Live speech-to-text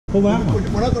Pull that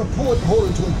one. We're not going to pull it, hold it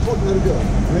until we pull it, let it go.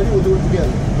 Ready? We'll do it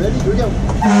together. Ready? Here we go.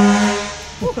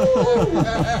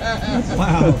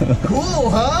 Wow. Cool,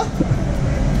 huh?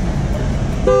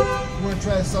 You want to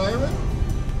try a siren?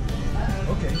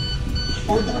 Okay.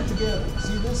 We'll do it together.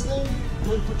 See this thing?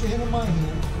 Go ahead and put your hand in my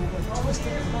hand. We're going to twist it.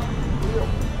 Here we go.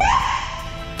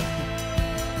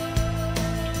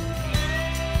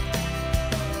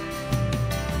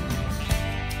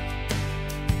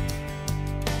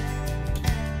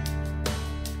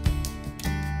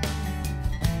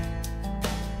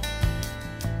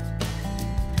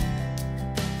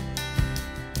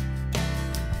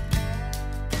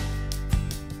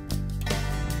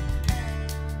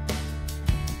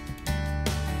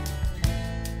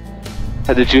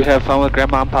 Did you have fun with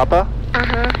Grandma and Papa?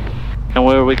 Uh-huh. And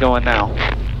where are we going now?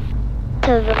 To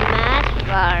the mad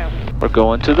farm. We're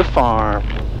going to the farm.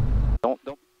 Don't.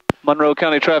 Monroe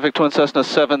County traffic, Twin Cessna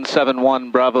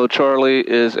 771 Bravo Charlie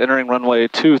is entering runway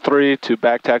 23 to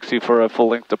back taxi for a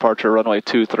full-length departure, runway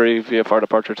 23, VFR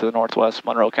departure to the northwest,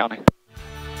 Monroe County.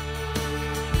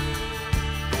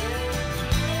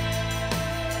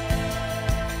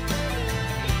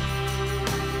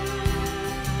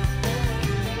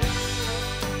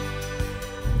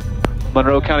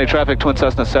 Monroe County traffic, Twin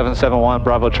Cessna 771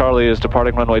 Bravo Charlie is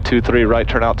departing runway 23, right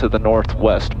turn out to the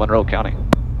northwest, Monroe County.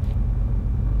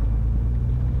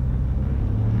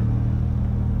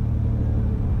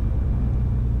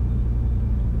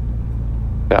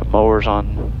 Got mowers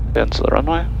on ends of the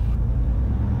runway.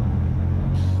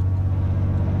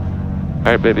 All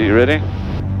right, baby, you ready?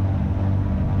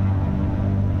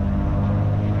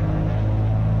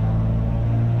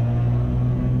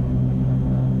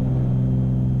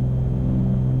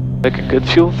 Making good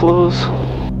fuel flows.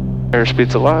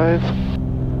 Airspeed's alive.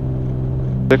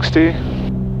 60,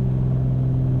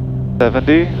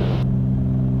 70,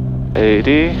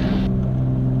 80,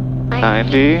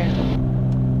 90.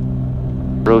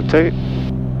 Rotate.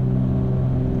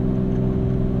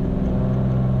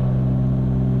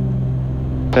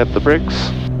 Tap the brakes.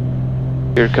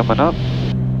 Gear coming up.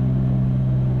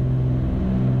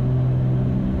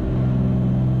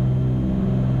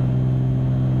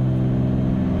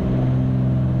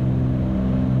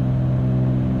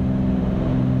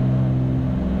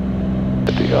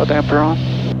 Put the yaw damper on.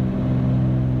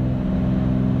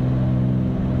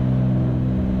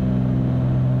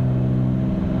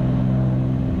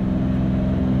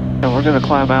 And we're going to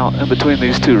climb out in between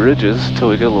these two ridges until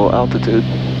we get a little altitude.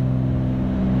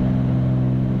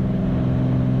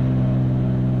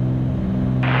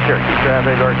 Cherokee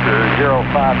traffic, Archer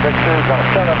 05 Victor's on a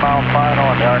 7-mile final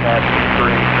on the RNAV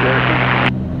 3 Cherokee.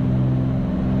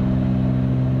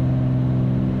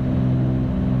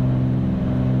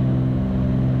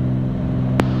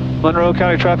 Monroe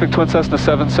County traffic, Twin Cessna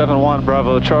 771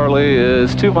 Bravo Charlie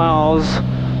is 2 miles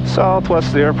southwest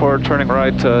of the airport, turning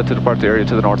right to depart the area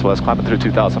to the northwest, climbing through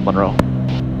 2000 Monroe.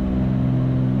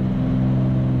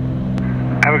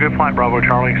 Have a good flight, Bravo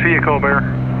Charlie. See you, Colbert.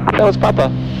 That was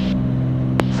Papa.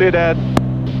 See you, Dad.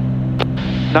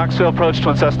 Knoxville approach,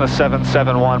 Twin Cessna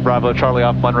 771 Bravo Charlie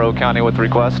off Monroe County with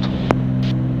request.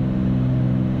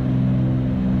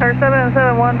 Or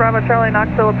 771 Bravo Charlie,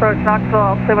 Knoxville approach, Knoxville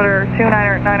altimeter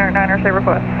 299er, say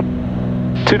request.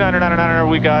 299er,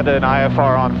 we got an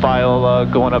IFR on file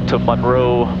going up to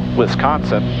Monroe,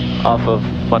 Wisconsin, off of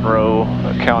Monroe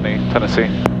County, Tennessee.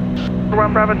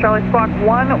 1 Bravo Charlie, squawk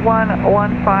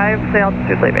 1115, say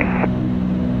altitude leaving.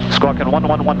 Squawking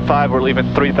 1115, we're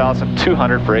leaving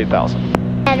 3,200 for 8,000.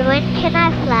 And when can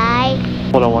I fly?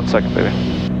 Hold on 1 second, baby.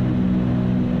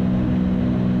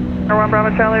 1 Bravo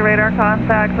Charlie, radar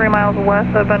contact 3 miles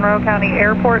west of Monroe County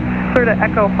Airport, clear to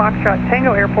Echo Foxtrot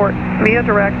Tango Airport, via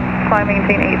direct, climb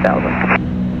maintain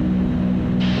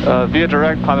 8,000. Via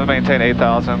direct, climb and maintain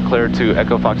 8,000, clear to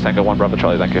Echo Fox Tango 1 Bravo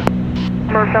Charlie, thank you.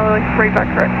 Bravo Charlie, right back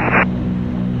correct.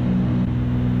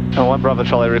 And 1 Bravo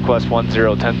Charlie, request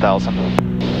 10,000.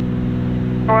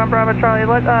 1 Bravo Charlie,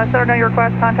 let center know your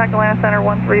request, contact Atlanta Center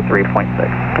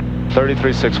 133.6.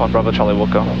 3361 Bravo Charlie, we'll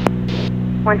go.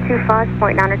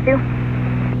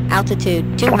 125.902.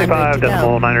 Altitude 200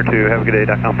 25.902, have a good day,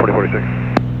 .com 4046.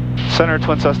 Center,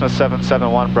 Twin Cessna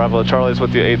 771 Bravo Charlie's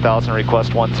with you 8,000,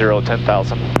 request 10,000.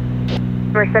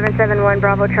 Number 771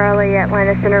 Bravo Charlie,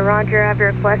 Atlanta Center, roger, I have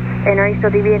your request, and are you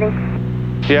still deviating?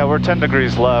 Yeah, we're 10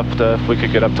 degrees left. If we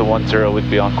could get up to 10, we'd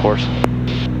be on course.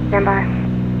 Stand by.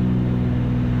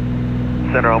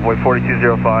 Center Envoy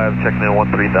 4205, checking in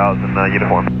 13,000,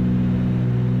 uniform.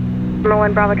 Number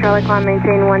 1 Bravo Charlie, climb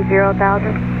maintain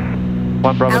 10,000.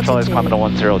 1 Bravo Charlie's climbing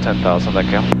to 10,000,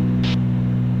 thank you.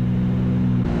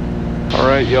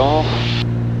 Alright, y'all.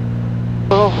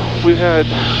 Well, we had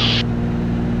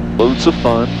loads of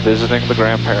fun visiting the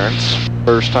grandparents.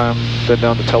 First time been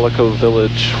down to Toccoa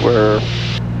Village where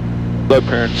my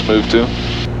parents moved to.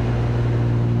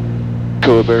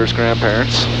 Toccoa Bear's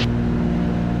grandparents.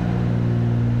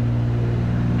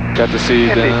 Got to see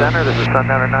Center, this is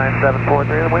Sundowner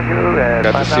 9743 on windshield.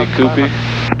 Got to see Koopy.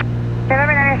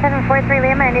 November 9743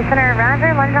 Lima, Indy Center,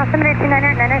 Roger, London altimeter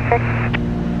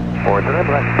 29906. Forward to the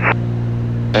black.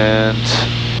 And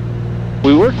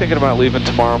we were thinking about leaving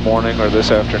tomorrow morning or this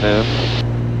afternoon.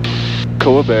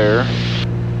 Toccoa Bear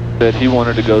said he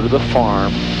wanted to go to the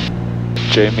farm.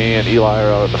 Jamie and Eli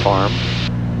are out at the farm.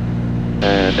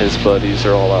 And his buddies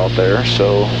are all out there,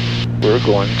 so we're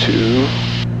going to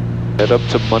head up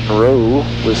to Monroe,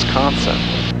 Wisconsin.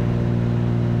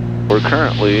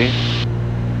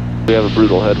 We have a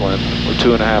brutal headwind. We're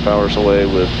 2.5 hours away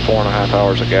with 4.5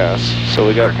 hours of gas, so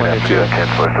we got plenty of fuel.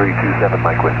 10-327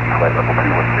 Mike Whiskey, flight level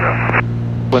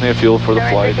 210. Plenty of fuel for the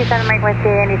flight. 57 Mike Whiskey,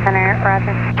 Indy Center,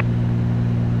 Roger.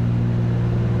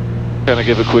 Kind of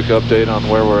give a quick update on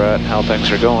where we're at and how things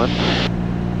are going.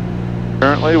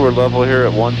 Currently, we're level here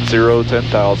at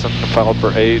 10,000. Filed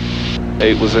for 8.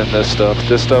 8 was in this stuff.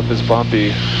 This stuff is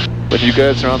bumpy. When you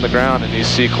guys are on the ground and you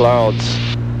see clouds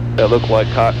that look like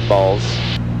cotton balls,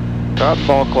 cotton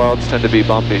ball clouds tend to be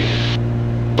bumpy.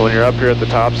 But when you're up here at the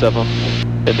tops of them,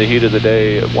 in the heat of the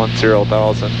day at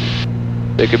 10,000,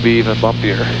 they could be even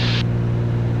bumpier.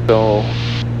 So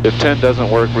if 10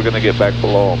 doesn't work, we're going to get back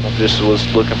below them. I just was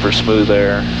looking for smooth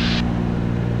air.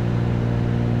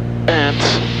 And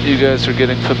you guys are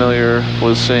getting familiar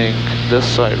with seeing this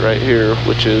site right here,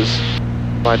 which is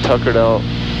my tuckered out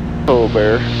Toccoa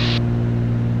Bear.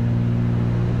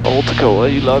 Old Toccoa,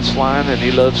 he loves flying and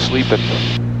he loves sleeping.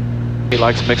 He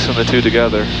likes mixing the two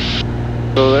together.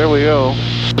 So there we go,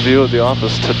 the view of the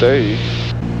office today.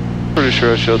 Pretty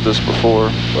sure I showed this before,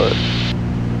 but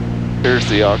here's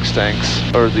the aux tanks,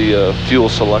 or the fuel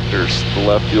selectors, the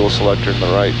left fuel selector and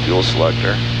the right fuel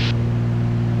selector.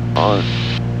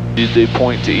 They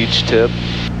point to each tip.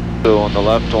 So on the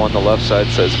left one, the left side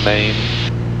says main.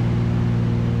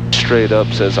 Straight up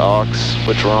says aux,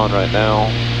 which we're on right now.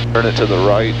 Turn it to the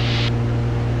right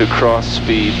to cross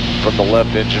speed from the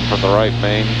left engine from the right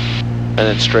main, and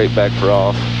then straight back for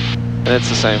off. And it's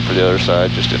the same for the other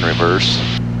side, just in reverse.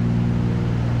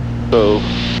 So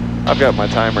I've got my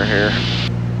timer here.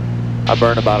 I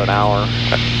burn about an hour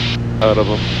out of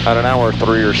them. At an hour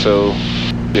 3 or so,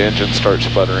 the engine starts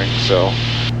sputtering, so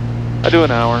I do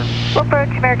an hour. Approach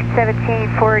American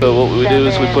 1740. So what we do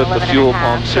is we put the fuel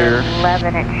pumps here.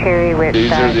 11 at Cherry with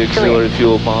These are the auxiliary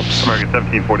fuel pumps. American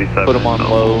 1747. Put them on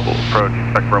low. Approach,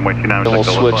 back runway 29. Then we'll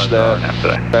switch that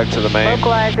back to the main.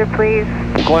 Localizer, please.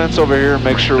 We'll glance over here and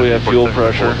make sure we have fuel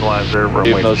pressure.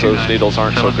 Even though those needles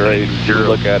aren't so great, we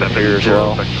look at it here as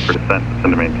well.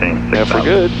 And if we're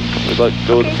good, we'd like to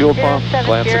go to the fuel pump,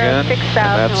 glance again, and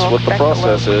that's what the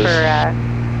process is.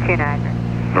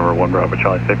 Number 1 Bravo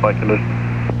Charlie, safe flight conditions.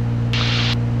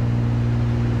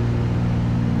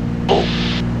 Oh.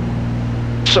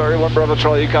 Sorry, 1 Bravo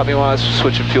Charlie, you caught me while I was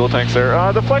switching fuel tanks there.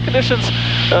 The flight conditions,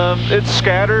 it's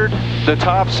scattered. The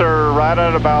tops are right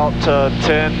at about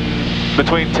 10,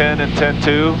 between 10 and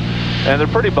 10.2, and they're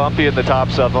pretty bumpy in the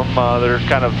tops of them. They're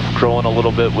kind of growing a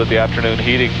little bit with the afternoon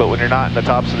heating, but when you're not in the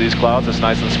tops of these clouds, it's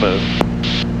nice and smooth.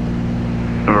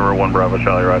 November 1 Bravo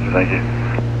Charlie, roger, thank you.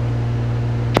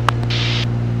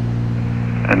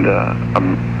 And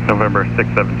November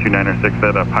 672906,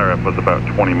 that pirate was about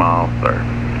 20 miles, or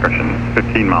correction,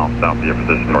 15 miles south of your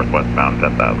position, northwestbound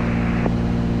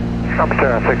 10,000. Copy,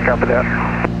 6, copy that. I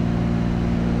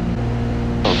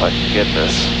don't know if I can get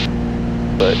this,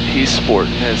 but he's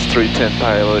sporting his 310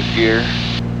 pilot gear.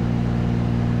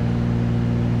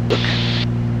 Look,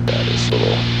 got his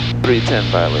little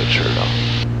 310 pilot shirt on.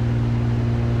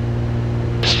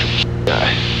 Mr.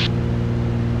 Guy.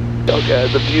 Y'all got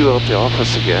the view of the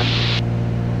office again.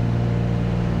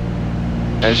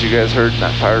 As you guys heard in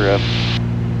that fire up,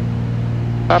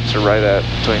 tops are right at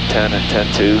between 10 and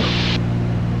 10.2.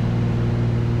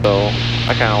 So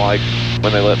I kind of like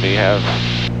when they let me have,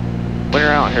 when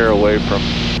you're out here away from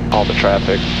all the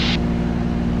traffic,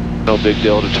 no big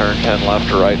deal to turn 10 left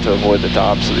or right to avoid the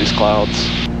tops of these clouds.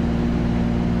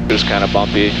 Just kind of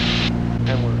bumpy.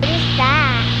 What is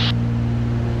that?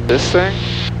 This thing?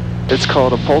 It's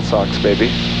called a pulse ox,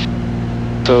 baby.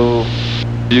 So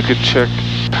you can check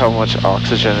how much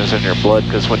oxygen is in your blood,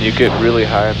 because when you get really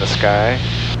high in the sky,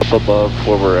 up above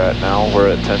where we're at now, we're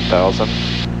at 10,000,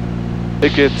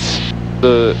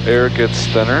 the air gets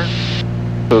thinner,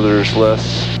 so there's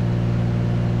less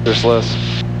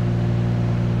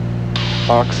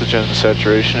oxygen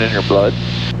saturation in your blood.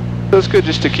 So it's good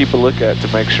just to keep a look at to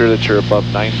make sure that you're above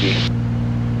 90.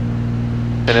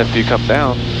 And if you come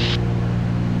down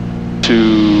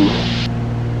to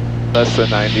less than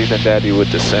 90, then Daddy would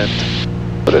descend.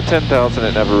 But at 10,000,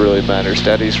 it never really matters.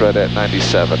 Daddy's right at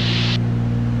 97.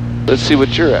 Let's see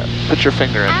what you're at. Put your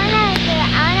finger in there.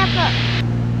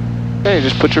 Hey,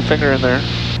 just put your finger in there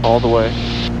all the way.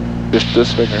 Just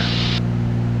this finger.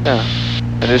 Yeah.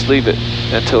 And just leave it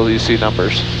until you see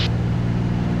numbers.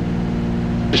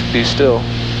 Just be still.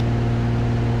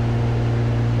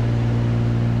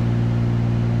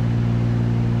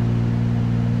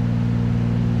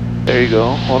 There you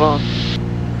go. Hold on.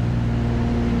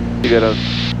 You gotta...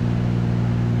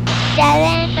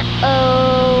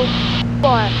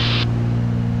 704.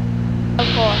 04.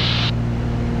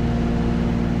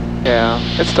 Yeah,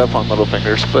 it's tough on little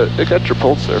fingers, but it got your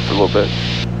pulse there for a little bit.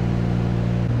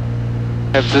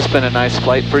 Has this been a nice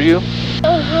flight for you?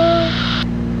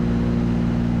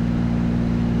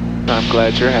 I'm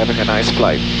glad you're having a nice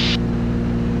flight.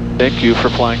 Thank you for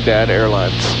flying Dad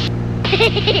Airlines.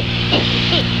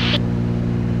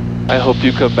 I hope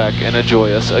you come back and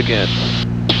enjoy us again.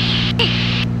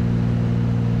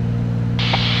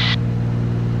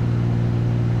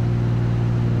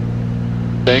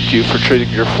 Thank you for treating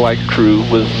your flight crew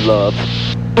with love.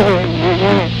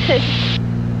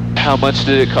 How much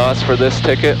did it cost for this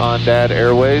ticket on Dad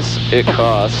Airways? It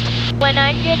cost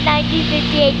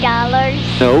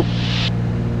 $158. Nope.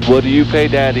 What do you pay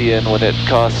Daddy in when it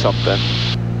costs something?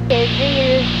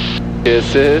 Kisses.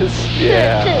 Kisses?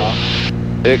 Yeah.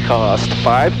 It cost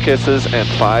 5 kisses and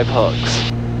 5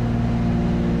 hugs.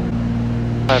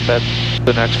 I bet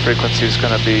the next frequency is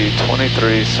going to be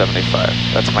 2375.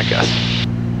 That's my guess.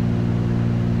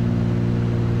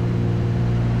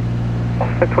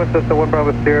 Twin Cessna 1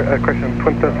 Bravo Sierra, correction,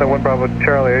 Twin Cessna 1 Bravo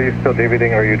Charlie, are you still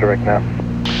deviating or are you direct now?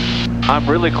 I'm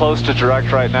really close to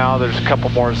direct right now. There's a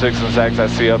couple more zigs and zags I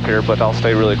see up here, but I'll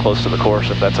stay really close to the course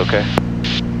if that's okay.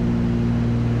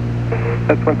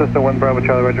 That's Twin Cessna 1 Bravo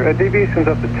Charlie, roger. Deviations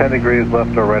up to 10 degrees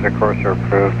left or right of course are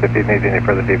approved. If you need any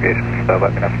further deviations, so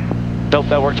let me know. Nope,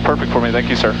 that works perfect for me. Thank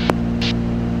you, sir.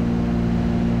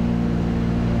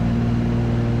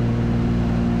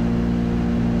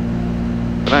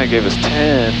 And I gave us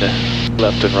 10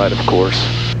 left and right, of course.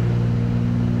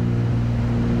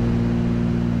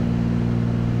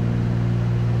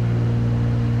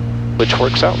 Which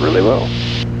works out really well.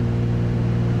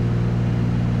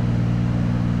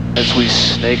 As we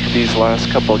snake these last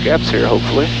couple of gaps here,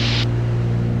 hopefully.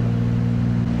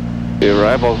 The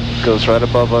arrival goes right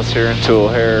above us here into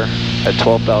O'Hare at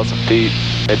 12,000 feet.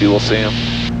 Maybe we'll see him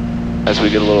as we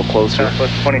get a little closer.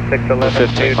 Southwest 2611,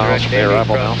 15 miles from the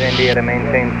arrival now. Indy at a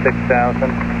maintain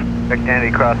 6,000. Direct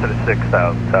Indy cross at a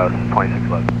 6,000,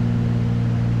 2611.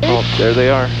 Oh, there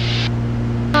they are.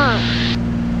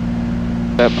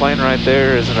 That plane right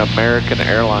there is an American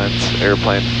Airlines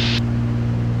airplane.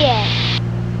 Yeah.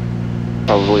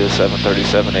 Probably a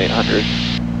 737-800.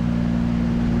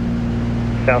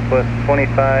 Southwest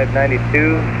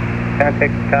 2592,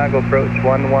 contact Chicago approach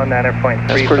 119.3.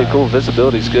 That's pretty cool.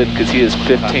 Visibility's good because he is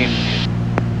 15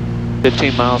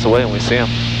 miles away and we see him.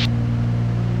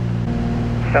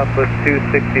 Southwest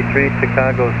 263,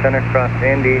 Chicago Center, cross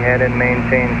Indy, head and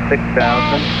maintain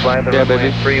 6,000. Fly the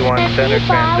runway 31 center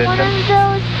transition.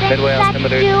 Midway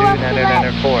altimeter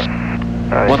 2994.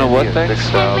 One of what things?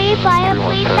 Can we buy a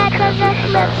plane that doesn't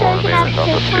flip so we can have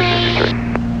 2 planes?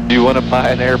 Do you want to buy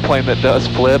an airplane that does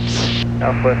flips?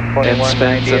 Southwest And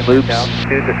spins 2190 and loops?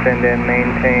 altitude, descend and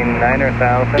maintain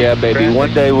 9,000. Yeah, baby.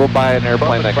 One day we'll buy an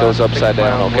airplane that goes upside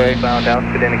down, okay? Bound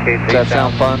altitude indicates Does that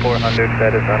sound fun? 400,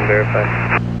 that is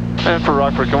unverified. And for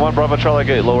Rockford, can 1 Bravo Charlie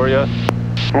get lower yet?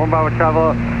 1 Bravo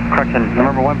Travel, correction,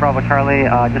 number 1 Bravo Charlie,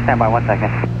 just stand by 1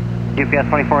 second. UPS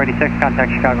 2486,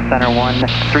 contact Chicago Center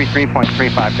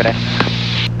 133.35, good day.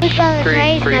 Who's on the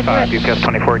trace 335, number? UPS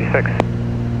 2486.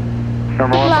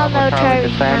 Number 1 Well, Bravo no Charlie,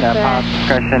 trace descend at number.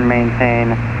 discretion,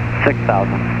 maintain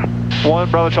 6,000.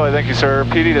 1 Bravo Charlie, thank you, sir.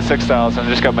 PD to 6,000.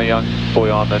 Just got my young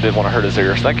boy on that didn't want to hurt his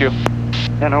ears. Thank you.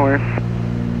 Yeah, no worries.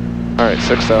 All right,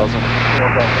 6,000.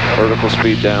 Vertical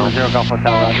speed down. 0 Golf Hotel,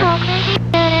 And roger. how many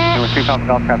minutes? Number 3 Papa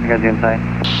Golf, traffic has you inside.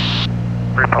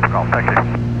 3 Papa Golf, thank you.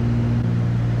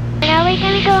 And are we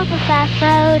going to go into fast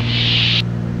mode?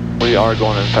 We are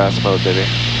going in fast mode, baby.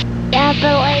 Yeah,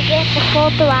 but like in the full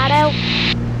throttle?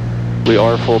 We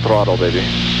are full throttle, baby.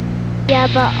 Yeah,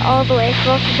 but all the way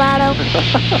full throttle?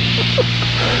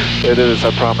 It is,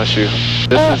 I promise you.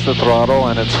 This is the throttle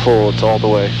and it's full. It's all the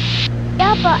way.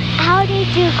 Yeah, but how did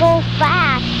you go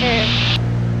faster?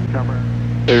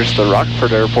 There's the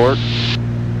Rockford Airport.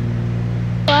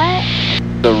 What?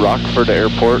 The Rockford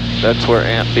Airport. That's where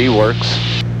Aunt B works.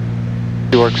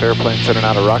 She works airplanes in and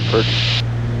out of Rockford.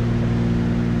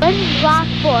 What What does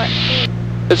Rockford mean?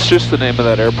 It's just the name of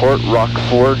that airport.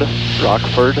 Rockford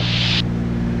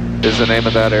is the name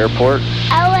of that airport.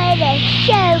 I want to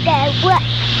show them what's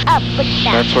up with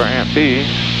that. That's where Aunt B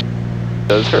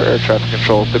does her air traffic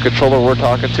control. The controller we're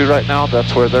talking to right now,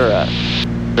 that's where they're at.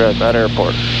 They're at that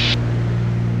airport.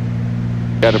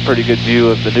 Got a pretty good view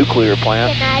of the nuclear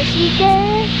plant. Can I see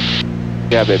this?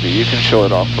 Yeah, baby, you can show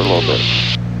it off for a little bit.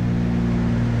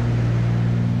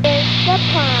 There's the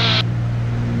pond.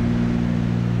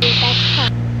 It's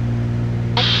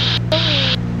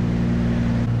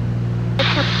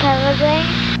a peregrine.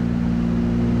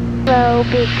 Slow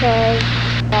because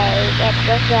it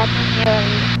goes up and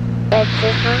it's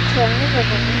just not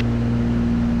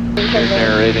You're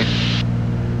narrating.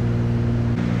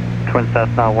 Twin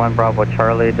Cessna 1 Bravo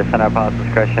Charlie, descend at pilot's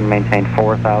discretion, maintain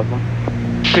 4,000.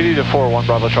 PD to 4-1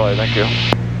 Bravo Charlie, thank you.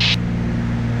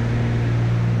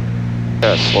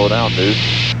 Yeah, slow down, dude.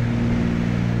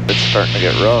 It's starting to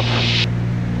get rough.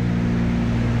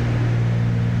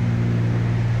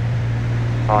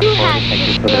 On 40, thank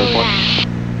you for the report.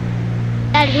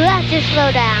 Dad, who has to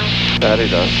slow down? Daddy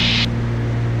does.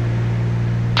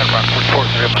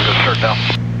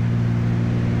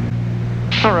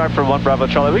 All right, for 1 Bravo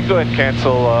Charlie, we can go ahead and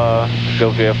cancel,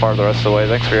 go VFR the rest of the way.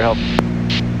 Thanks for your help.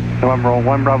 November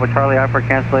 1 Bravo Charlie, for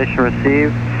cancellation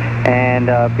received. And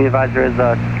be advised there is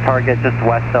a target just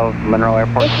west of Monroe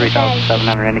Airport,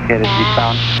 3,700 indicated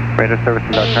eastbound. Radar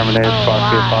services are terminated,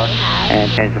 squawk VFR,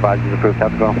 and change advisory is approved.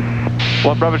 Have a go.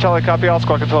 1 Bravo Charlie, copy all,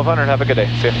 squawking 1200. Have a good day.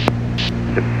 See ya.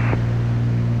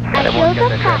 I feel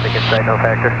the traffic inside, no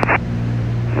factor.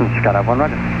 Scott, have 1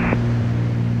 roger.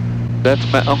 That's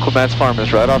Uncle Matt's farm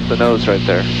is right off the nose right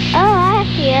there. Oh, I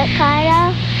see it, kind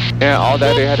of. Yeah, all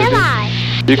Daddy had to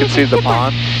do. You can see the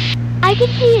pond. I can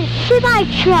see a semi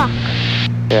truck.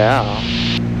 Yeah.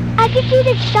 I can see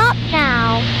the shop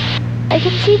now. I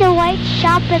can see the white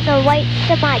shop and the white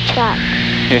semi truck.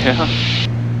 Yeah.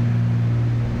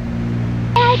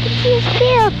 And I can see his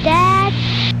field, Dad.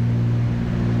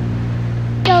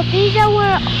 So these are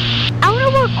where I want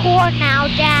to record now,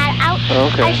 Dad.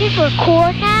 Okay. I should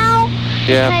record now.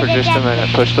 Yeah, for just a minute.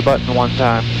 Push the button 1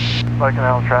 time. Like an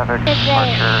L traffic,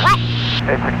 What?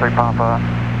 863 Pampa,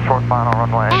 short final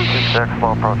runway 26,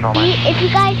 slow approach only. If you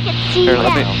guys can see Here,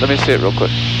 that. let me see it real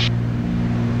quick.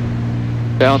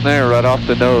 Down there, right off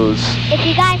the nose. If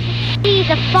you guys can see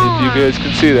the farm. If you guys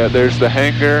can see that, there's the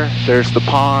hangar, there's the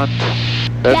pond.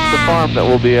 That's the farm that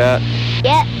we'll be at.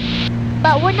 Yep.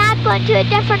 But we're not going to a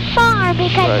different farm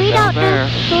because Right we down don't there.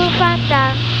 know who from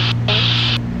the...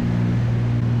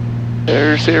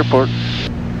 There's the airport.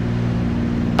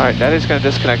 Alright, Daddy's gonna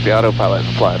disconnect the autopilot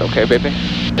and fly it, okay, baby?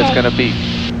 It's Okay. gonna beep.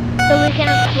 So we're going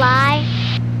to fly?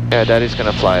 Yeah, Daddy's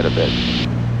gonna fly it a bit.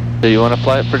 Do you wanna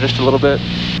fly it for just a little bit?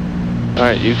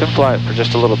 Alright, you can fly it for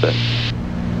just a little bit.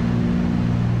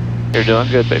 You're doing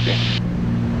good, baby.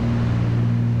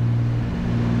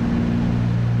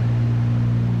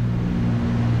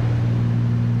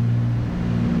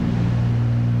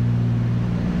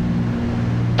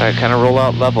 Alright, kind of roll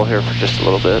out level here for just a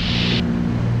little bit.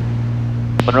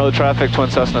 Monroe traffic, Twin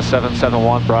Cessna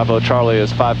 771, Bravo Charlie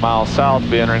is 5 miles south,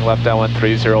 be entering left downwind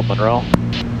 30 Monroe.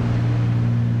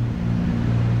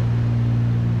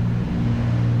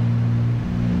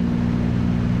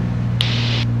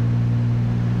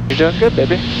 You're doing good,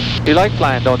 baby. You like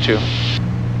flying, don't you?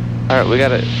 Alright, you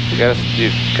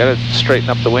gotta straighten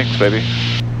up the wings, baby.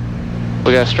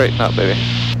 We gotta straighten up, baby.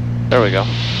 There we go.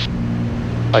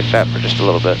 Like that for just a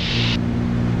little bit.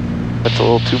 That's a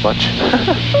little too much.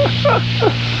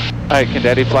 Alright, can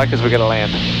Daddy fly because we gotta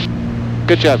land.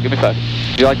 Good job, give me 5. Do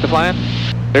you like the flying?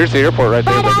 There's the airport right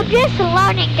there, But I'm baby. just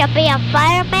learning to be a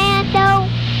fireman, though.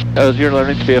 Oh, you're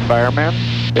learning to be a fireman?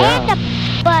 Yeah.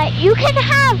 But you can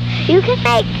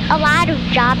make a lot of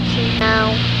jobs, you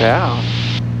know. Yeah.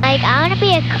 Like, I want to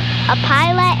be a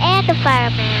pilot and a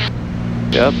fireman.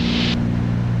 Yep.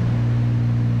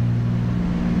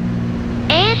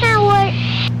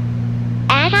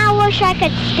 And I wish I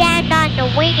could stand on the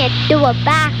wing and do a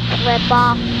backflip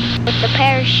off with the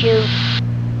parachute.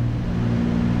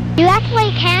 You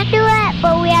actually can do it,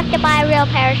 but we have to buy real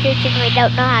parachutes and we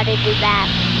don't know how to do that.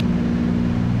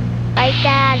 Right,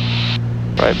 Dad?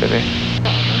 Right, baby.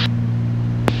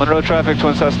 Monroe traffic,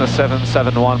 Twin Cessna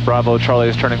 771, Bravo Charlie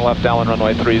is turning left downwind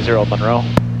runway 30 Monroe.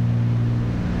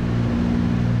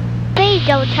 Please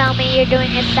don't tell me you're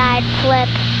doing a side flip.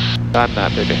 I'm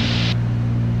not, baby.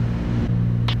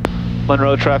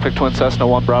 Monroe traffic, Twin Cessna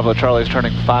 1, Bravo Charlie is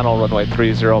turning final runway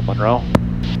 30 Monroe.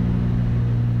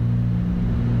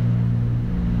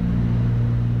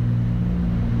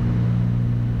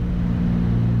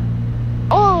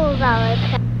 Oh, that was...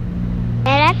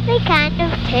 Yeah, that's actually kind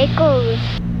of tickles.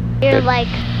 You're like,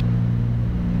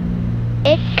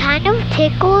 it kind of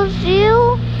tickles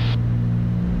you.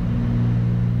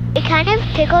 It kind of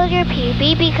tickles your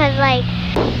pee-pee because like,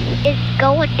 it's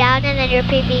going down and then your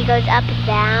pee-pee goes up and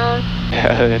down.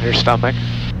 Yeah, in your stomach.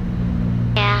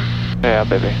 Yeah. Yeah,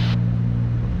 baby.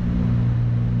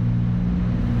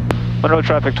 Monroe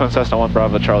traffic, Twin Cessna 1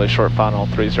 Bravo Charlie, short final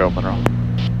 30 Monroe.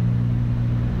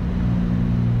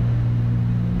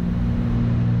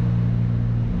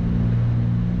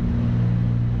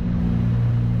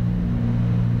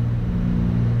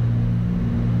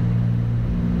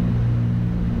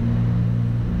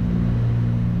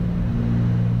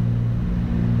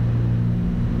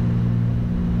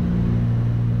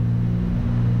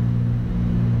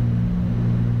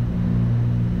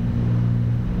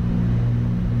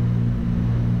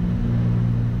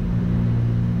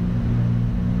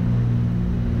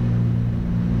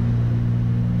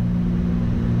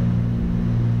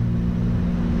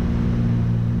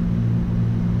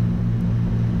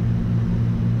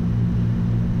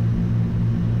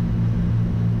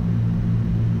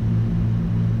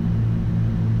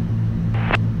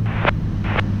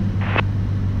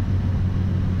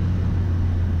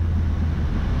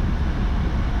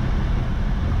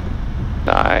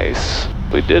 Nice.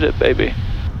 We did it, baby.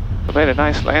 We made a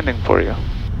nice landing for you.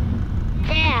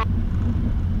 Yeah.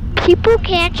 People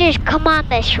can't just come on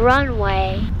this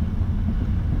runway.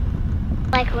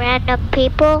 Like random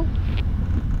people.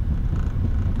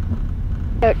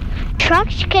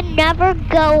 Trucks can never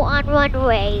go on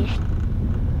runways.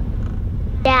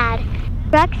 Dad,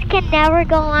 trucks can never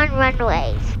go on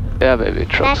runways. Yeah, baby,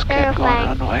 trucks can't go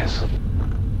on terrifying. runways.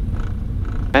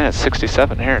 Man, it's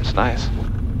 67 here, it's nice.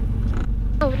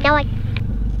 Oh, now I...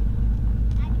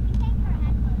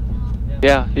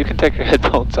 Yeah, you can take your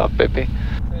headphones off, baby.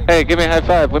 Hey, give me a high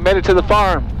five. We made it to the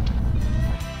farm.